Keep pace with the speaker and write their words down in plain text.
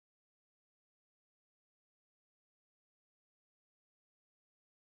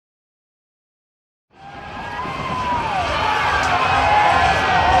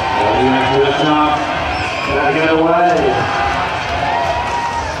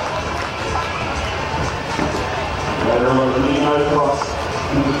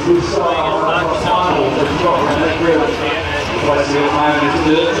Good start of the final that we've got from that group. Placing at the moment is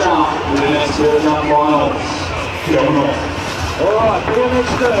third jump in the next third jump final. Going on. Alright,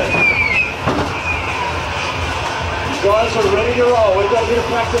 BMX third. Guys are ready to roll. We've got a bit of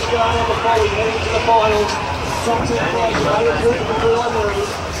practice going on before we head into the finals. Top 10 guys are over through the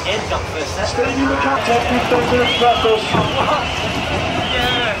preliminaries. Stevie McCann, 10-15 minutes practice.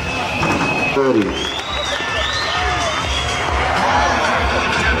 30.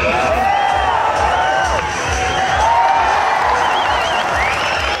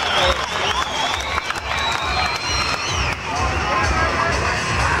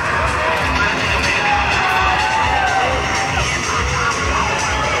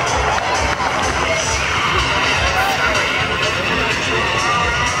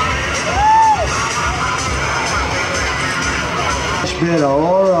 Better,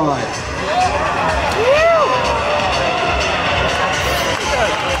 all right.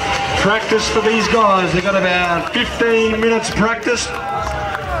 Practice for these guys. They've got about 15 minutes practice.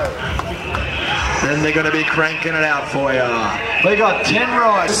 Then they're going to be cranking it out for you. They got 10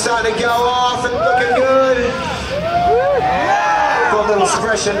 rides. It's starting to go off and looking good. Got a little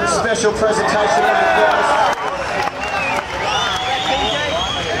special presentation of the guys.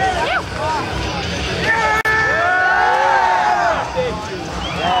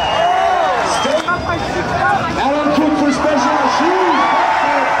 Allan Cooke for special shoes.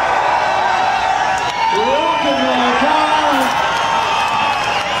 Welcome, Mackay.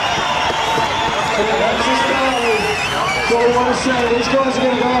 That's all we want to say. These guys are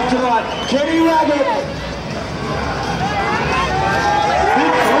going to go off tonight. Kenny Ragget.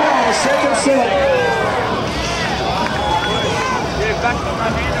 Big call, second set. Yeah, back to my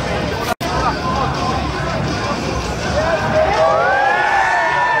hand.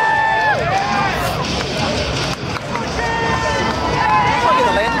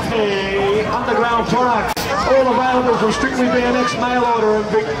 Underground products, all available from Strictly BMX mail order. And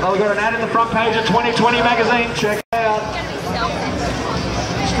I've got an ad in the front page of 2020 magazine. Check it out.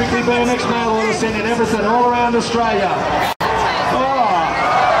 Strictly BMX mail order, sending everything all around Australia.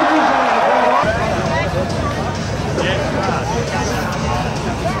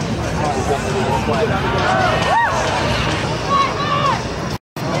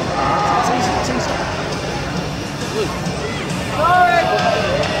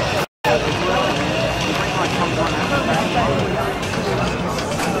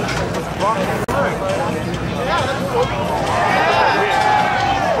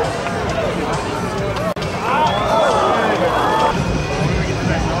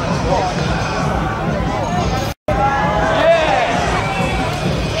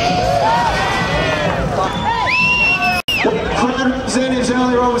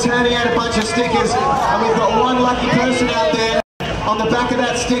 Earlier on was handing out a bunch of stickers, and we've got one lucky person out there. On the back of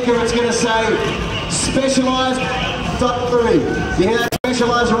that sticker it's going to say Specialised .3. You hear that?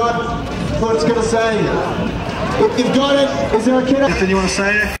 Specialised, right? What it's going to say. If you've got it, is there a kid? Anything you want to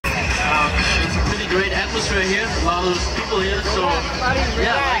say? It's a pretty great atmosphere here, a lot of people here, so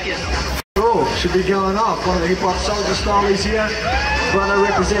yeah, I like it. Cool, should be going off. One of the hip hop soldier stylies here. Brother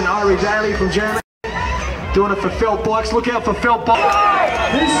representing Ari Daly from Germany. Doing it for felt bikes. Look out for felt bikes.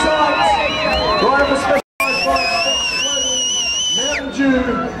 This side's right for Specialised bikes. Mountain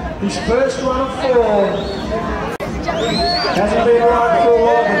Dew, his first run of 4. Hasn't been around for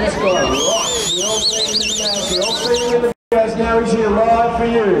long, but this guy rocks. We all see him in the mouth. We all see him in the videos. Now he's here live for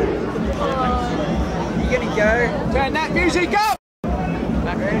you. You're gonna go. Turn that music up.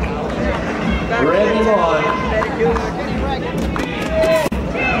 Ready live.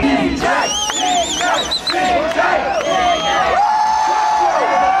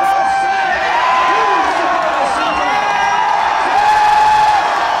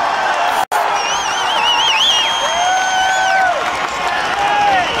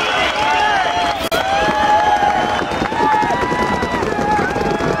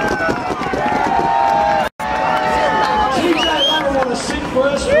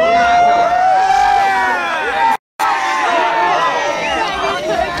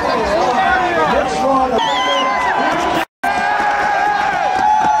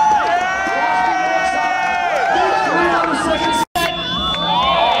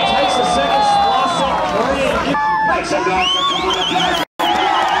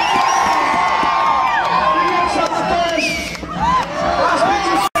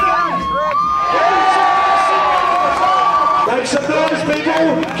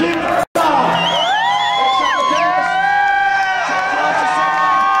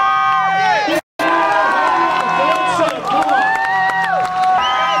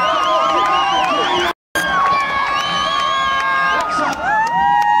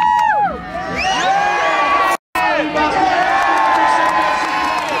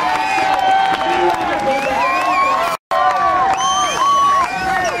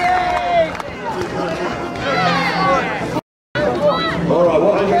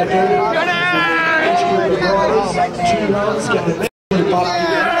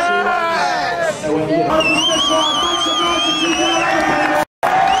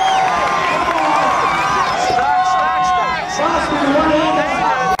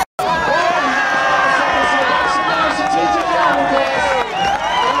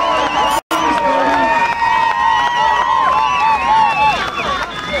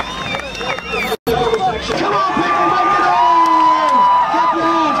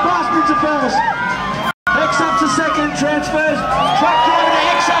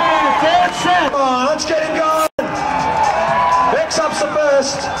 the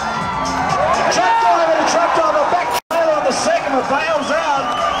first. Truck driver to truck driver, back trailer on the second with Bayzand.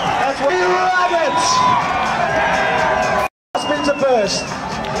 That's what Ragget. Spins the first.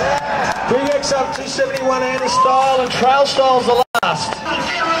 BMX up 271 Andy style and trail style's the last.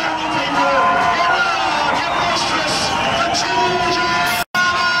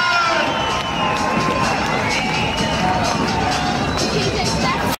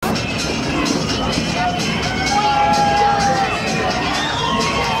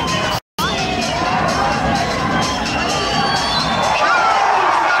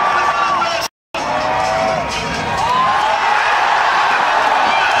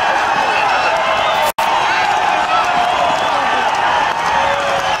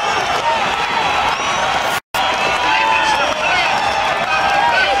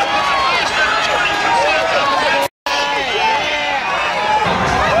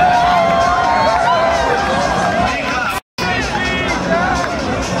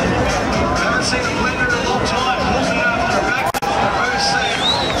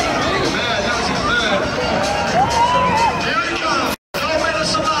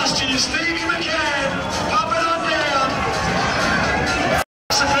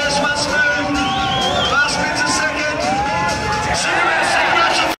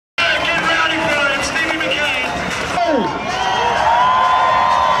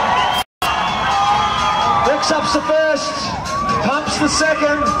 Up's the first, pumps the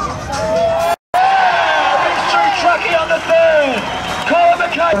second. Big through Truckee on the third. Colin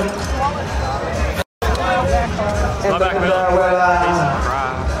Mackay.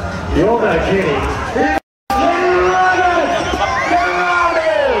 You're no kidding.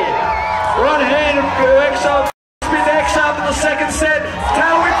 Right hand of X up, spin X up in the second set.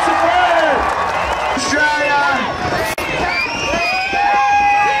 Tail whips the third. Australia.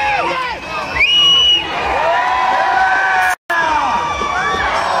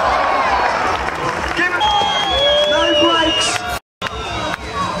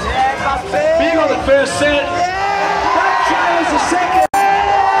 First set, back trails the second,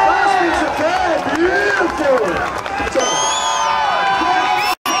 last spin's the third, beautiful!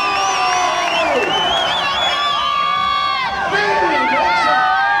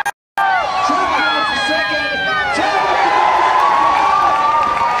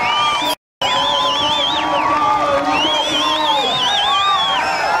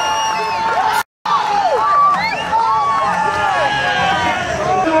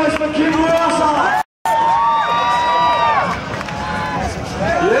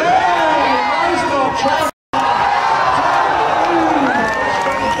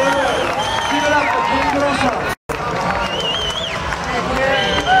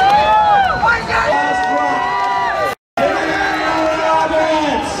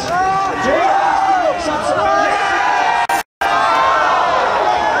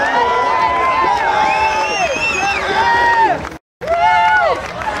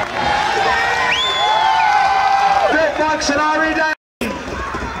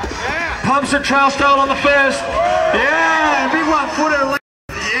 Pumps and trail style on the first. Yeah, big 1 footer.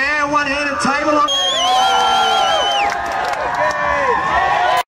 Yeah, one-handed table on.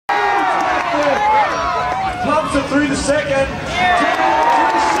 Pumps it through the second.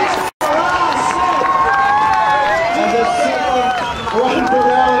 And the second one for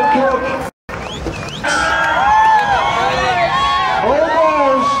Allan Cooke.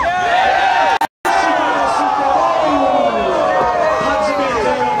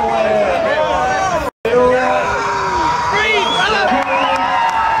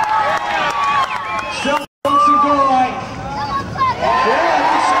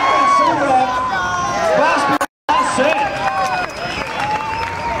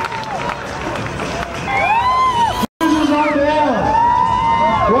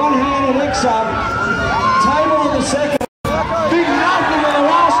 Table on the second. Big nothing on the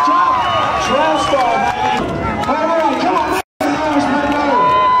last jump. Trail style, baby. Alright, come on, let's go.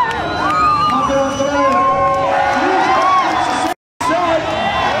 Up there on third.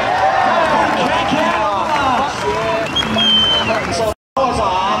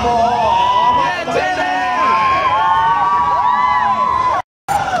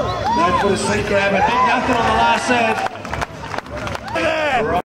 No foot of seat grab, but big nothing on the last set.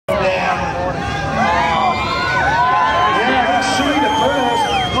 Right down.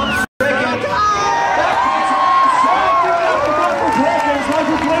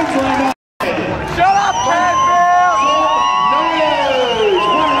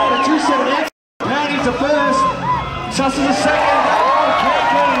 Just in a second,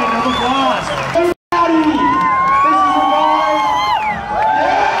 McCann on the glass. This is the line.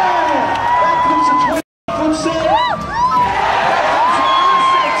 Yeah! That puts a 20-foot set.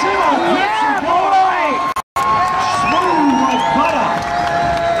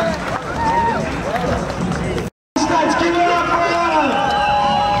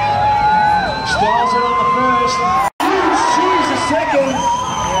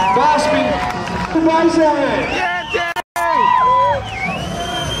 grasping the Bayzand.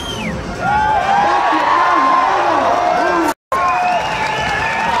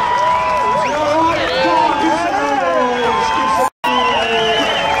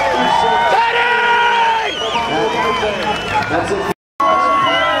 That's it.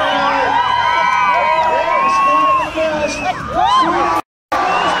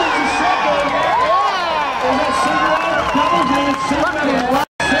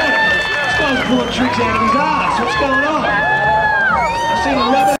 Pulling tricks out of his ass. What's going on? I seen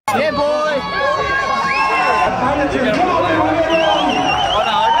him rub it. Yeah, boy. Come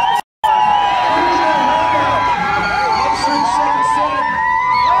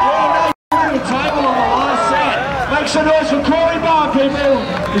on, table on the last set. Make some noise for Corey Bar, people.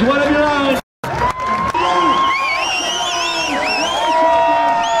 He's one of your own.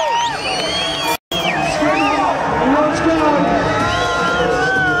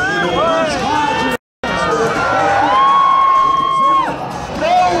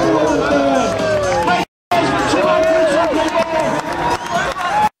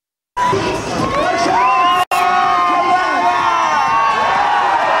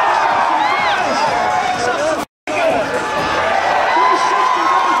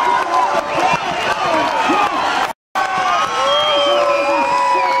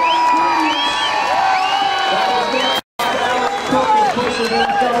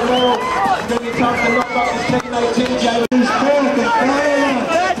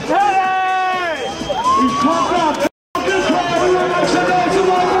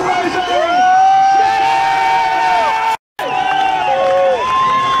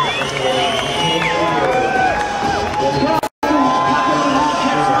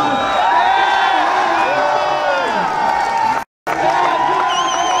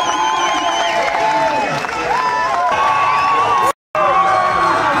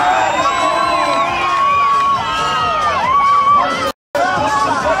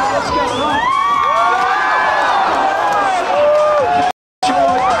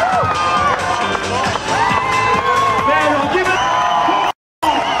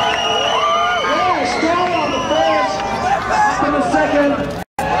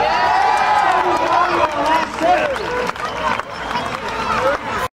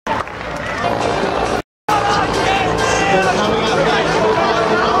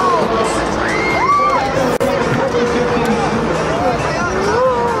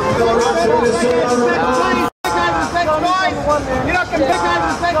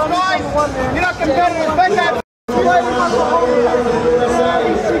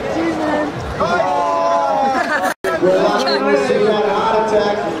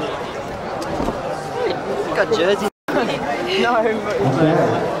 Jersey. No.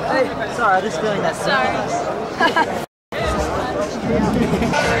 Hey, sorry, I'm just feeling that sadness.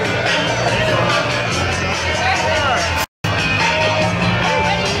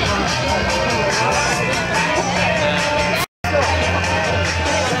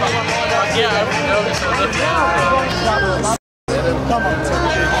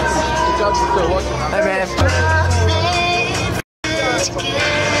 Hey, man.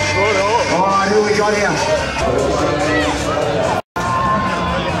 Alright, who we got here?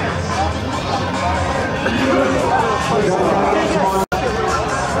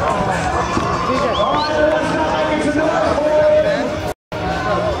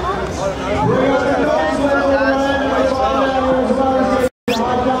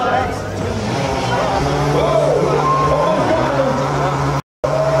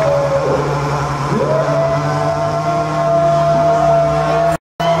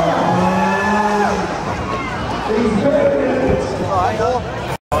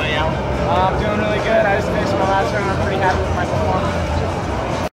 I'm doing really good. I just finished my last round. I'm pretty happy with my performance.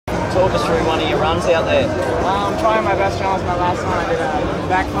 Talk us through one of your runs out there. I'm trying my best run. Was my last one. I did a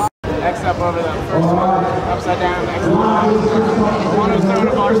back flip, X up over the first one, upside down, X up. One was throwing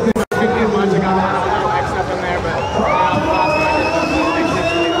a bar spin, but couldn't get much. I got a little X up in there, but the last one I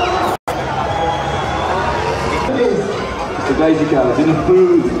did the Daisy Colours in a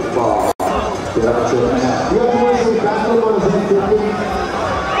food bar. Yeah, that's it.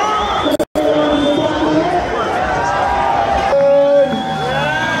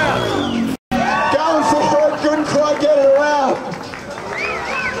 Going for it, couldn't quite get it around.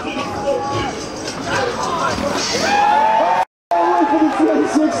 Oh, for the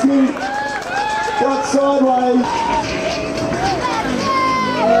 360. Got sideways.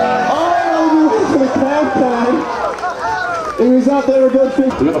 Oh, for the campaign. He was up there a good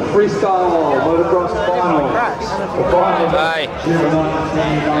 50. We've got the freestyle motocross final. The final. Hey. Hey.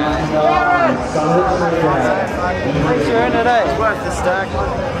 Sure in it, eh? It's worth the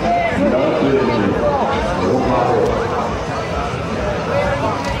stack.